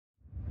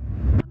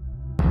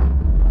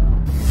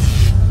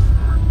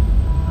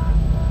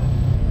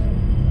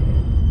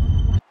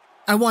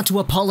I want to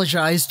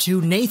apologize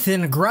to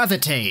Nathan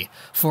Gravite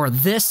for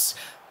this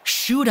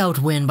shootout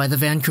win by the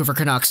Vancouver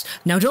Canucks.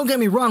 Now, don't get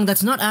me wrong,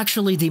 that's not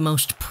actually the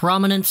most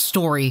prominent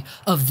story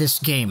of this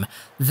game.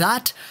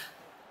 That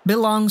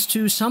belongs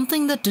to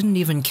something that didn't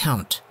even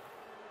count.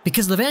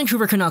 Because the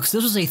Vancouver Canucks,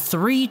 this was a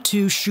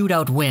 3-2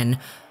 shootout win.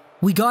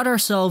 We got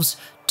ourselves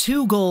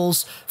 2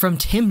 goals from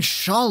Tim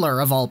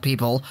Schaller, of all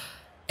people,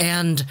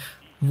 and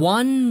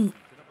 1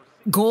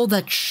 goal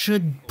that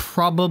should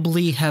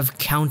probably have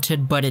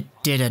counted, but it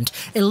didn't.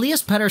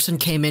 Elias Pettersson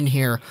came in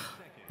here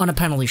on a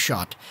penalty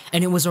shot,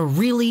 and it was a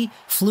really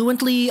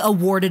fluently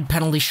awarded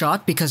penalty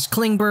shot because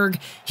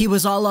Klingberg, he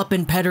was all up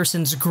in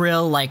Pettersson's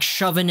grill, like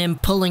shoving him,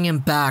 pulling him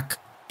back,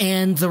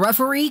 and the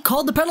referee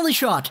called the penalty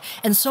shot,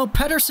 and so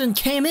Pettersson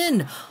came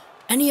in,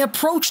 and he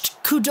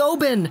approached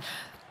Khudobin,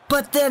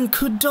 but then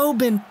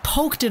Khudobin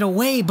poked it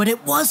away, but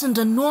it wasn't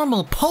a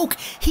normal poke.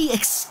 He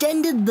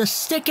extended the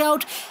stick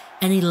out,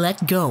 and he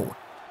let go.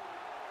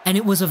 And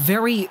it was a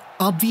very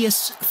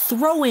obvious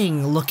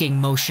throwing-looking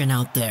motion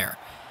out there.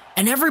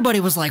 And everybody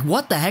was like,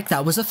 what the heck,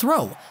 that was a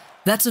throw.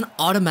 That's an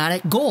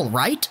automatic goal,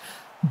 right?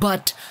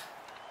 But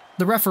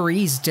the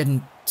referees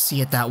didn't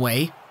see it that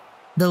way.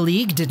 The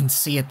league didn't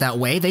see it that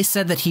way. They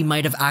said that he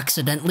might have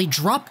accidentally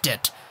dropped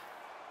it.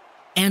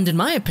 And in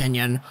my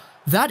opinion,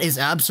 that is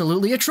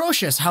absolutely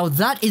atrocious. How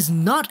that is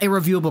not a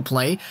reviewable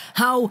play.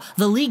 How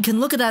the league can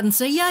look at that and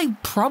say, yeah, he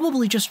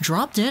probably just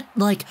dropped it.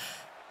 Like,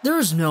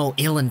 there's no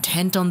ill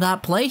intent on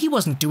that play. He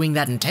wasn't doing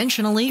that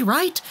intentionally,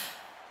 right?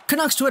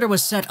 Canucks Twitter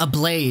was set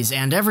ablaze,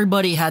 and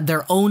everybody had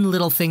their own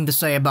little thing to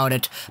say about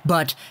it,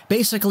 but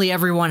basically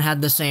everyone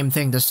had the same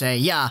thing to say.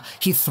 Yeah,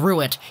 he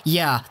threw it.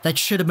 Yeah, that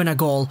should have been a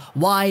goal.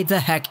 Why the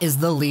heck is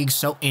the league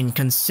so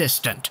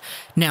inconsistent?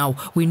 Now,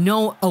 we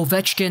know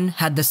Ovechkin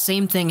had the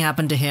same thing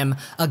happen to him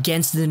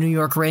against the New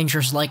York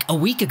Rangers like a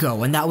week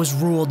ago, and that was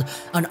ruled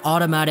an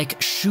automatic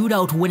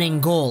shootout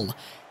winning goal.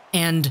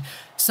 And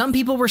some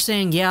people were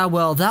saying, yeah,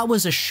 well, that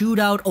was a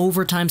shootout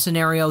overtime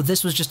scenario.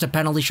 This was just a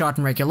penalty shot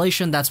in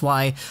regulation. That's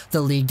why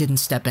the league didn't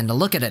step in to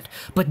look at it.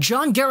 But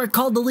John Garrett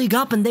called the league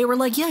up and they were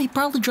like, yeah, he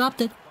probably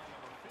dropped it.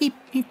 He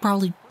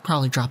probably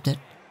dropped it.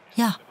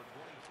 Yeah.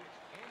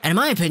 And in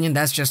my opinion,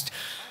 that's just,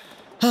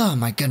 oh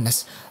my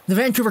goodness. The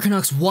Vancouver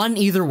Canucks won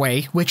either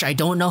way, which I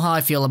don't know how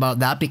I feel about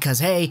that because,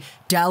 hey,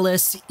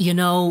 Dallas, you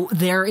know,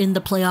 they're in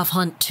the playoff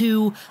hunt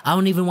too. I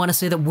don't even want to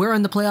say that we're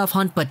in the playoff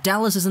hunt, but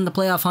Dallas is in the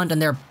playoff hunt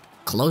and they're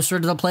closer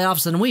to the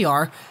playoffs than we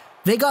are.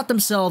 They got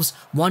themselves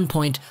 1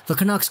 point. The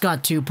Canucks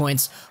got 2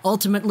 points.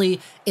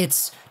 Ultimately,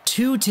 it's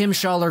 2 Tim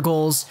Schaller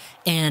goals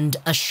and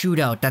a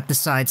shootout that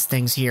decides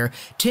things here.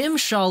 Tim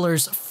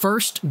Schaller's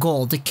first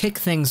goal to kick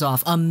things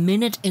off a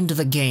minute into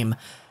the game.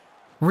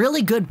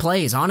 Really good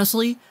plays,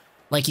 honestly.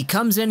 Like, he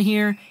comes in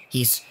here,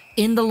 he's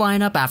in the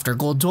lineup after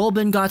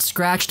Khudobin got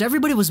scratched.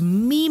 Everybody was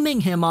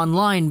memeing him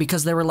online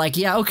because they were like,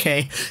 yeah,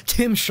 okay,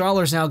 Tim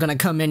Schaller's now gonna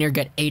come in here,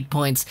 get 8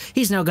 points.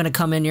 He's now gonna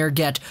come in here,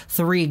 get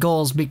 3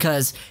 goals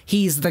because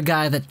he's the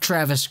guy that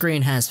Travis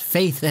Green has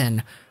faith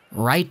in,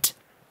 right?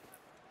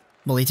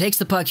 Well, he takes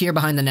the puck here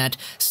behind the net,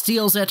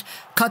 steals it,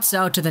 cuts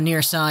out to the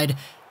near side,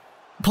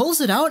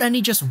 pulls it out, and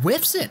he just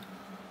whiffs it.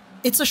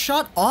 It's a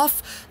shot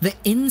off the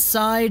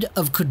inside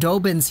of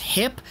Khudobin's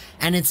hip,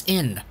 and it's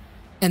in.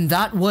 And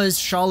that was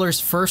Schaller's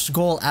first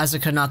goal as a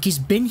Canuck. He's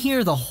been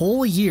here the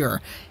whole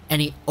year,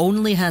 and he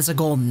only has a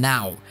goal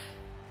now.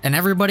 And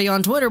everybody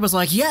on Twitter was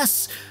like,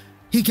 yes,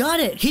 he got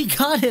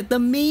it, the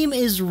meme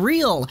is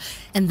real.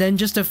 And then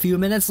just a few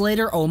minutes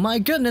later, oh my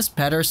goodness,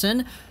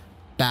 Pettersson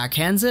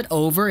backhands it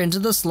over into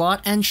the slot,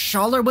 and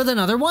Schaller with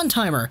another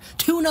one-timer.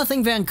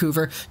 2-0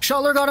 Vancouver.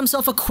 Schaller got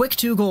himself a quick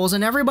 2 goals,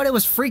 and everybody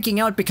was freaking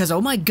out because,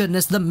 oh my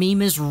goodness, the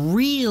meme is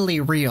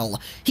really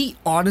real. He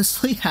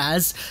honestly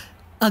has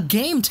a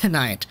game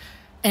tonight,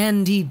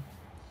 and he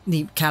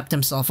capped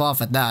himself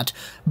off at that.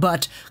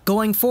 But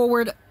going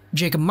forward,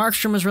 Jacob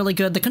Markstrom was really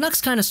good. The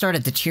Canucks kind of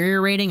started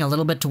deteriorating a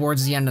little bit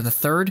towards the end of the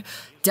third.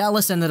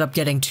 Dallas ended up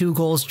getting 2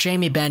 goals.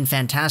 Jamie Benn,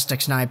 fantastic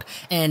snipe,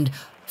 and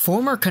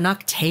former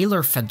Canuck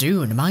Taylor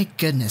Fedun, my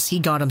goodness, he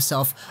got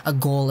himself a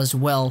goal as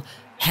well.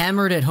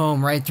 Hammered it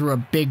home right through a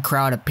big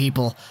crowd of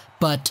people.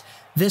 But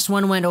this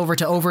one went over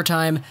to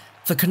overtime.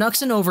 The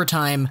Canucks in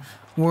overtime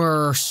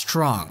were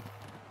strong.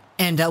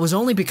 And that was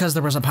only because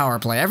there was a power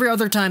play. Every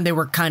other time they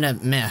were kind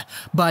of meh.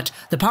 But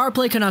the power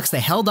play Canucks, they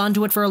held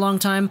onto it for a long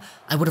time.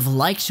 I would have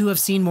liked to have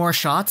seen more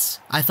shots.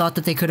 I thought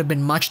that they could have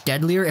been much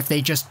deadlier if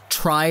they just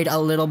tried a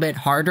little bit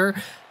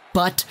harder.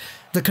 But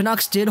the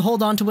Canucks did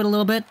hold on to it a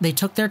little bit. They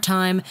took their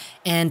time,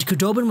 and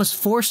Khudobin was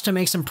forced to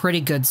make some pretty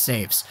good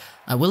saves.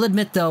 I will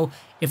admit, though,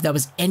 if that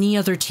was any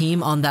other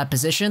team on that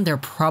position, there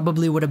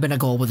probably would have been a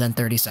goal within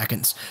 30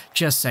 seconds.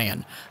 Just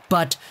saying.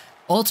 But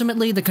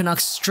ultimately, the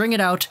Canucks string it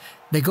out.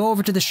 They go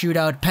over to the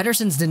shootout.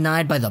 Pettersson's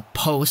denied by the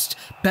post.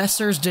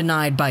 Besser's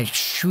denied by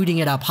shooting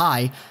it up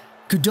high.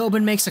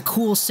 Khudobin makes a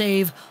cool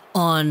save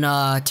on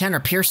Tanner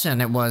Pearson,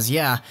 it was,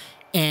 yeah.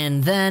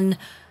 And then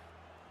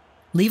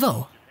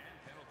Levo.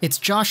 It's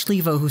Josh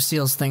Levo who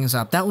seals things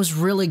up. That was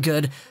really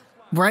good.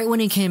 Right when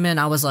he came in,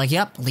 I was like,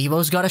 yep,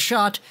 Levo's got a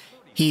shot.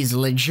 He's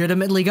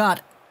legitimately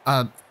got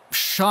a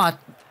shot,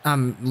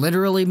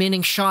 literally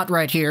meaning shot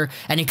right here,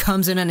 and he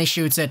comes in and he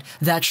shoots it.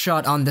 That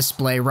shot on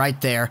display right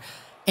there.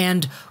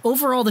 And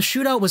overall, the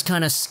shootout was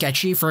kind of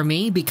sketchy for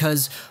me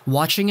because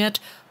watching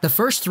it, the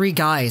first 3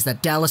 guys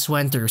that Dallas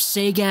went through,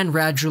 Sagan,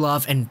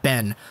 Radulov, and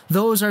Ben,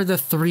 those are the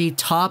 3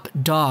 top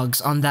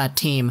dogs on that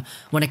team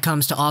when it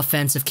comes to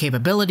offensive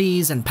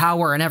capabilities and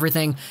power and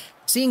everything.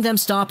 Seeing them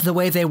stop the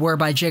way they were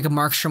by Jacob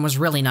Markstrom was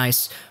really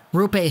nice.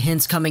 Roope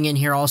Hintz coming in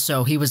here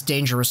also, he was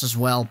dangerous as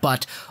well.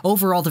 But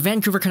overall, the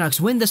Vancouver Canucks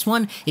win this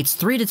one. It's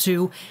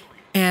 3-2,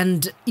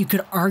 and you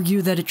could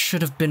argue that it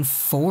should have been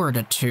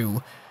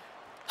 4-2.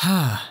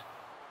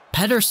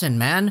 Pettersson,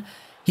 man.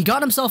 He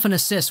got himself an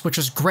assist, which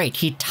was great.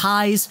 He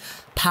ties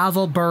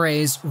Pavel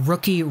Bure's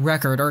rookie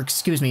record, or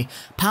excuse me,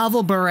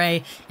 Pavel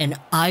Bure and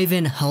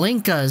Ivan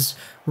Hlinka's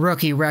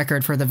rookie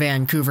record for the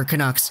Vancouver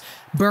Canucks.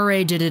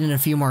 Bure did it in a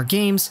few more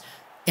games,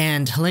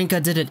 and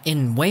Hlinka did it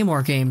in way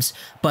more games,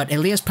 but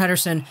Elias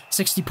Pettersson,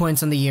 60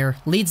 points on the year,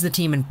 leads the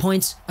team in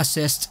points,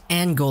 assists,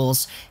 and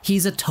goals.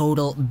 He's a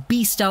total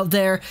beast out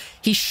there.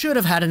 He should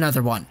have had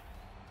another one.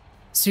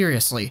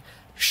 Seriously.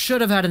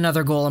 Should have had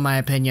another goal in my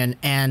opinion,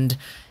 and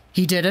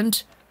he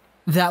didn't.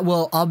 That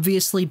will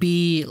obviously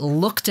be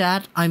looked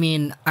at. I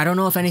mean, I don't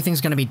know if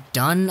anything's going to be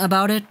done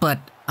about it, but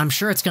I'm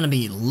sure it's going to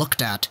be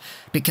looked at,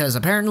 because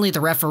apparently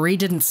the referee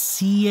didn't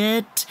see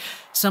it.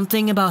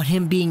 Something about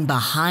him being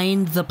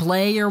behind the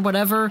play or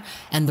whatever,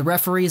 and the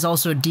referees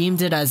also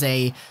deemed it as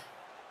a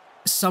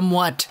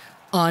somewhat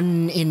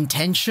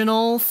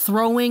unintentional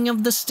throwing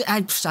of the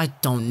I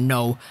don't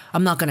know.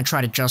 I'm not going to try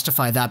to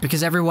justify that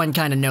because everyone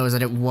kind of knows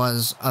that it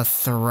was a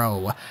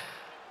throw.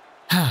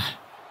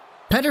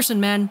 Pettersson,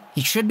 man,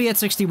 he should be at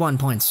 61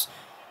 points.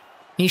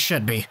 He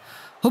should be.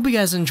 Hope you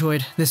guys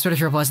enjoyed this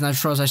 33 plus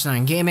Nitro Session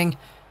on Gaming,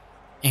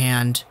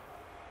 and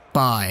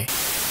bye.